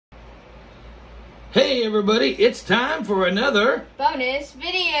Hey everybody, it's time for another bonus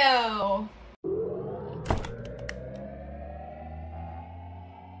video.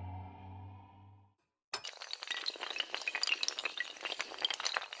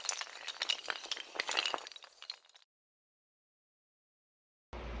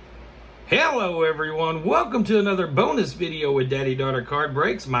 Hello everyone, welcome to another bonus video with Daddy Daughter Card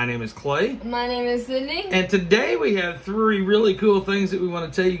Breaks. My name is Clay. My name is Sydney. And today we have three really cool things that we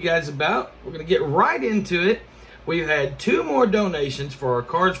want to tell you guys about. We're going to get right into it. We've had two more donations for our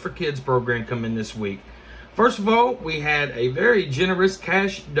Cards for Kids program come in this week. First of all, we had a very generous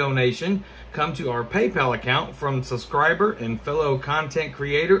cash donation come to our PayPal account from subscriber and fellow content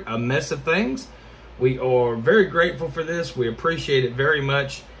creator, A Mess of Things. We are very grateful for this. We appreciate it very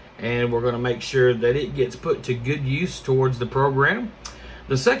much. And we're going to make sure that it gets put to good use towards the program.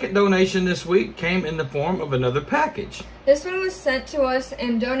 The second donation this week came in the form of another package. This one was sent to us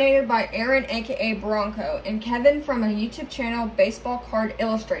and donated by Aaron, aka Bronco, and Kevin from a YouTube channel, Baseball Card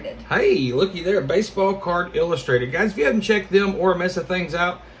Illustrated. Hey, looky there, Baseball Card Illustrated. Guys, if you haven't checked them or A Mess of Things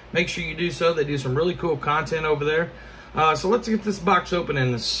out, make sure you do so. They do some really cool content over there. So let's get this box open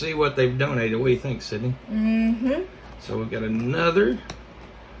and see what they've donated. What do you think, Sydney? So we've got another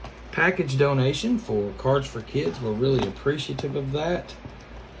package donation for Cards for Kids. We're really appreciative of that.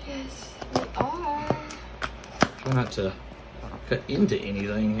 Yes, we are. Try not to cut into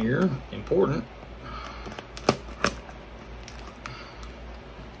anything here. Important.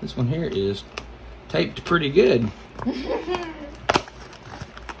 This one here is taped pretty good.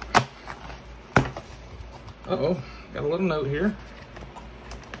 Uh-oh, got a little note here.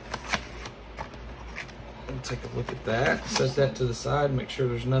 Take a look at that. Set that to the side. Make sure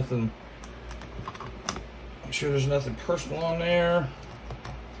there's nothing. Make sure there's nothing personal on there.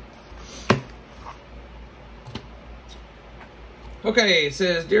 Okay, it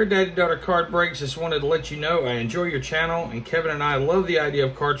says, "Dear Daddy Daughter Card Breaks, just wanted to let you know I enjoy your channel, and Kevin and I love the idea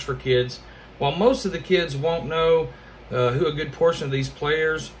of Cards for Kids. While most of the kids won't know who a good portion of these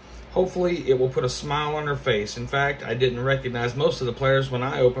players, hopefully it will put a smile on their face. In fact, I didn't recognize most of the players when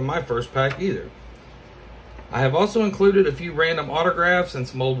I opened my first pack either. I have also included a few random autographs and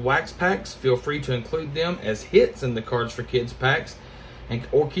some old wax packs. Feel free to include them as hits in the Cards for Kids packs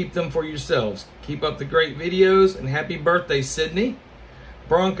or keep them for yourselves. Keep up the great videos and happy birthday, Sydney,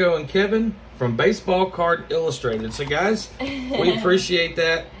 Bronco, and Kevin from Baseball Card Illustrated." So guys, we appreciate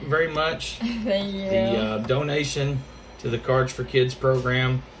that very much. Thank you. The donation to the Cards for Kids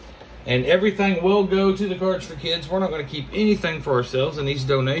program. And everything will go to the Cards for Kids. We're not going to keep anything for ourselves in these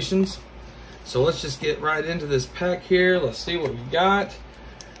donations. So let's just get right into this pack here. Let's see what we've got.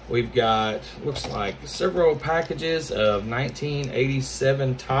 We've got, looks like, several packages of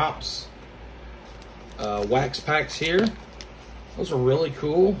 1987 Topps wax packs here. Those are really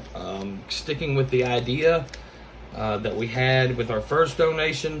cool. Sticking with the idea that we had with our first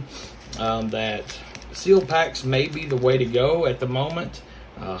donation, that sealed packs may be the way to go at the moment.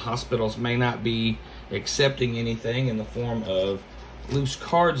 Hospitals may not be accepting anything in the form of loose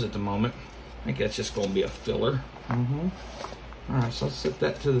cards at the moment. I think that's just going to be a filler. Alright, so let's set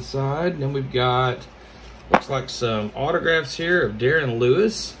that to the side. Then we've got, looks like some autographs here of Darren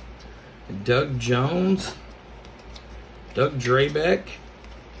Lewis, Doug Jones, Doug Drabek,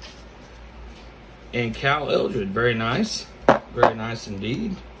 and Cal Eldred. Very nice. Very nice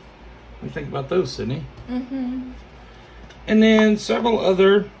indeed. What do you think about those, Sydney? And then several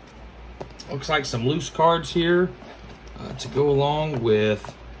other, looks like some loose cards here to go along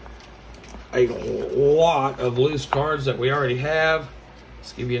with a lot of loose cards that we already have.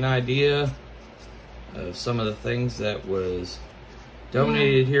 Let's give you an idea of some of the things that was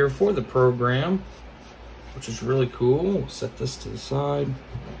donated here for the program, which is really cool. We'll set this to the side and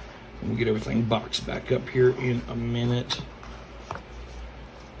we'll get everything boxed back up here in a minute.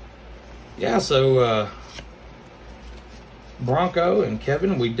 Yeah, so Bronco and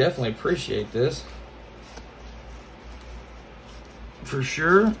Kevin, we definitely appreciate this. For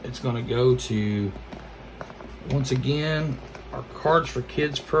sure, it's going to go to, once again, our Cards for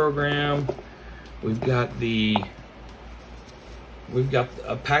Kids program. We've got a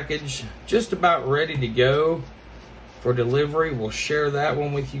package just about ready to go for delivery. We'll share that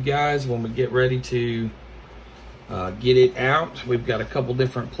one with you guys when we get ready to get it out. We've got a couple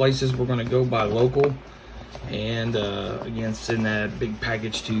different places we're going to go by local, and again, send that big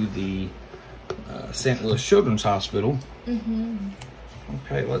package to the St. Louis Children's Hospital.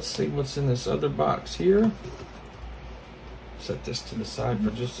 Okay, let's see what's in this other box here. Set this to the side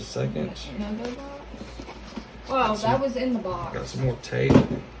for just a second. Another box? Wow, that was in the box. Got some more tape.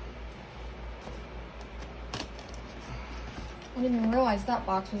 I didn't even realize that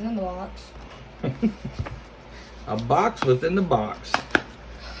box was in the box. A box within the box.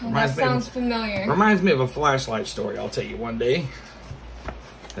 That sounds familiar. Reminds me of a flashlight story I'll tell you one day.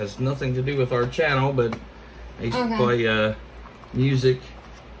 Has nothing to do with our channel, but I used to play music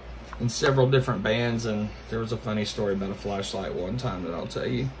in several different bands, and there was a funny story about a flashlight one time that I'll tell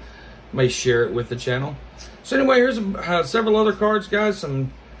you. May share it with the channel. So anyway, here's several other cards, guys.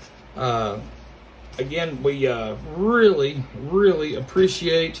 Some again, we really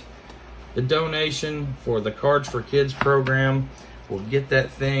appreciate the donation for the Cards for Kids program. We'll get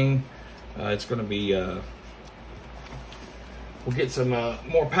that thing. It's going to be we'll get some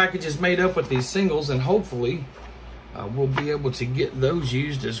more packages made up with these singles, and hopefully we'll be able to get those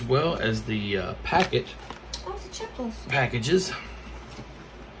used as well as the packet packages.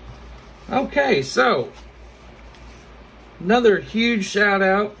 Okay, so another huge shout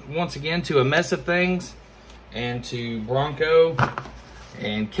out once again to A Mess of Things and to Bronco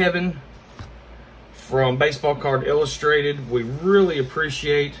and Kevin from Baseball Card Illustrated. We really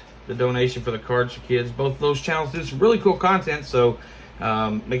appreciate the donation for the Cards for Kids. Both of those channels do some really cool content, so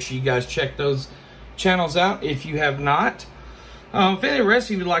make sure you guys check those channels out if you have not. If any rest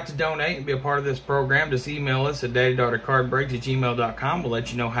of you would like to donate and be a part of this program, just email us at daddydaughtercardbreaks@gmail.com. We'll let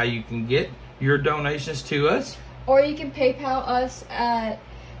you know how you can get your donations to us. Or you can PayPal us at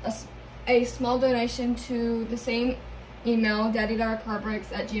a small donation to the same email,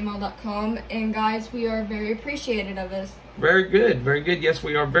 daddydaughtercardbreaks@gmail.com. And guys, we are very appreciative of this. Very good, very good. Yes,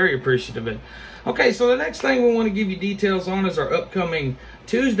 we are very appreciative of it. Okay, so the next thing we want to give you details on is our upcoming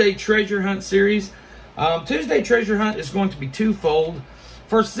Tuesday Treasure Hunt series. Tuesday Treasure Hunt is going to be twofold.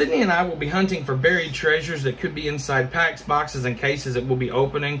 First, Sydney and I will be hunting for buried treasures that could be inside packs, boxes, and cases that we'll be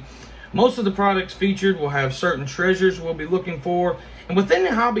opening. Most of the products featured will have certain treasures we'll be looking for, and within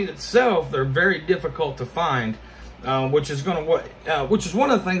the hobby itself, they're very difficult to find, which is one of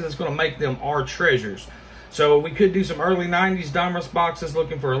the things that's going to make them our treasures. So we could do some early 90s Donruss boxes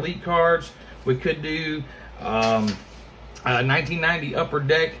looking for elite cards. We could do 1990 Upper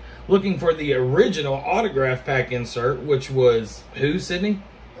Deck looking for the original autograph pack insert, which was who, Sydney?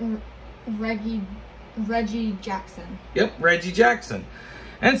 Reggie Jackson. Yep, Reggie Jackson.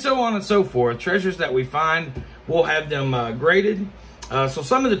 And so on and so forth. Treasures that we find, we'll have them graded. So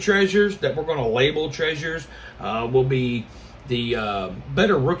some of the treasures that we're going to label treasures will be the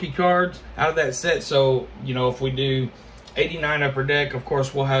better rookie cards out of that set. So, you know, if we do 89 Upper Deck, of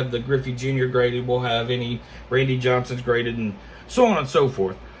course, we'll have the Griffey Jr. graded. We'll have any Randy Johnson's graded, and so on and so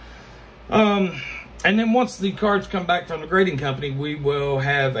forth. And then once the cards come back from the grading company, we will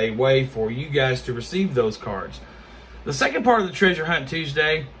have a way for you guys to receive those cards. The second part of the Treasure Hunt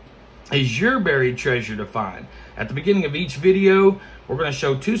Tuesday is your buried treasure to find. At the beginning of each video, we're going to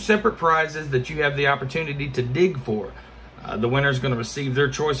show two separate prizes that you have the opportunity to dig for. The winner is going to receive their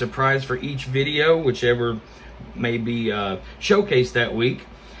choice of prize for each video, whichever may be showcased that week.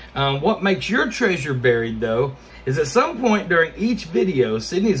 What makes your treasure buried, though, is at some point during each video,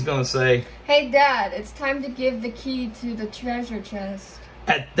 Sydney's going to say, "Hey, Dad, it's time to give the key to the treasure chest."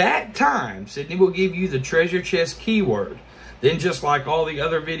 At that time, Sydney will give you the treasure chest keyword. Then, just like all the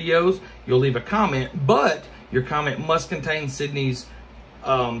other videos, you'll leave a comment, but your comment must contain Sydney's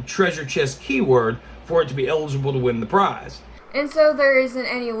treasure chest keyword for it to be eligible to win the prize. And so there isn't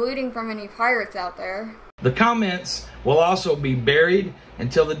any looting from any pirates out there. The comments will also be buried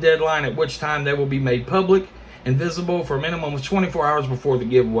until the deadline, at which time they will be made public and visible for a minimum of 24 hours before the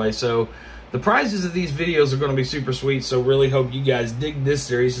giveaway. So the prizes of these videos are going to be super sweet, so really hope you guys dig this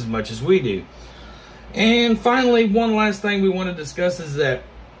series as much as we do. And finally, one last thing we want to discuss is that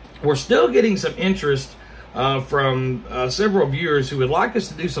we're still getting some interest from several viewers who would like us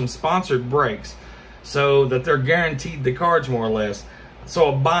to do some sponsored breaks so that they're guaranteed the cards more or less. So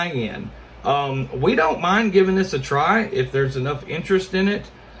a buy-in. We don't mind giving this a try if there's enough interest in it.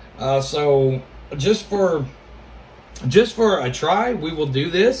 So just for a try, we will do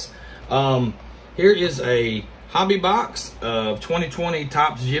this. Here is a hobby box of 2020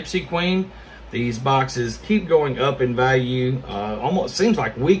 Topps Gypsy Queen. These boxes keep going up in value. Almost seems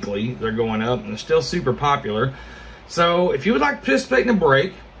like weekly they're going up, and they're still super popular. So if you would like to participate in a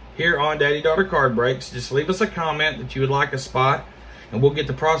break here on Daddy Daughter Card Breaks, just leave us a comment that you would like a spot, and we'll get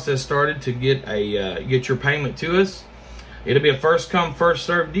the process started to get your payment to us. It'll be a first come, first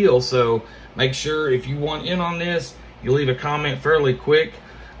served deal, so make sure if you want in on this, you leave a comment fairly quick.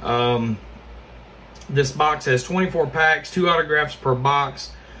 This box has 24 packs, 2 autographs per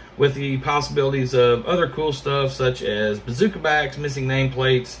box, with the possibilities of other cool stuff such as bazooka backs, missing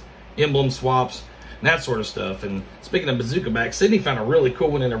nameplates, emblem swaps, that sort of stuff. And speaking of bazooka backs, Sydney found a really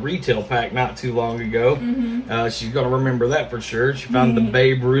cool one in a retail pack not too long ago. She's going to remember that for sure. She found the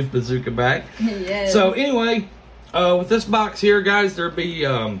Babe Ruth bazooka back. Yes. So anyway, with this box here, guys, there'll be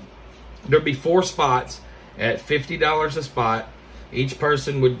 4 spots at $50 a spot. Each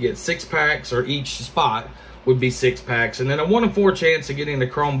person would get 6 packs, or each spot would be 6 packs, and then a 1 in 4 chance of getting the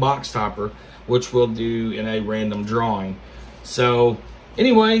chrome box topper, which we'll do in a random drawing. So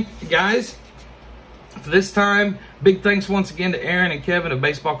anyway, guys, for this time, big thanks once again to Aaron and Kevin of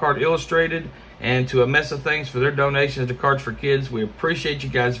Baseball Card Illustrated, and to A Mess of Things for their donations to Cards for Kids. We appreciate you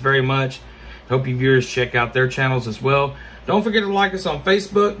guys very much. Hope you viewers check out their channels as well. Don't forget to like us on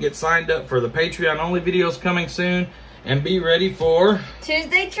Facebook, get signed up for the Patreon only videos coming soon, and be ready for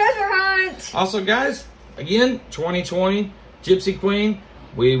Tuesday Treasure Hunt. Also, guys, again, 2020 Gypsy Queen.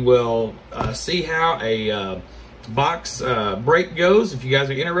 We will see how a box break goes. If you guys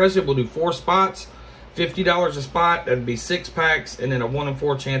are interested, we'll do 4 spots, $50 a spot. That'd be 6 packs, and then a 1 in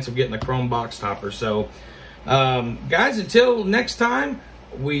 4 chance of getting the chrome box topper. So, guys, until next time,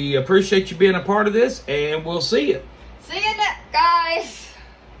 we appreciate you being a part of this, and we'll see you. See you next, guys.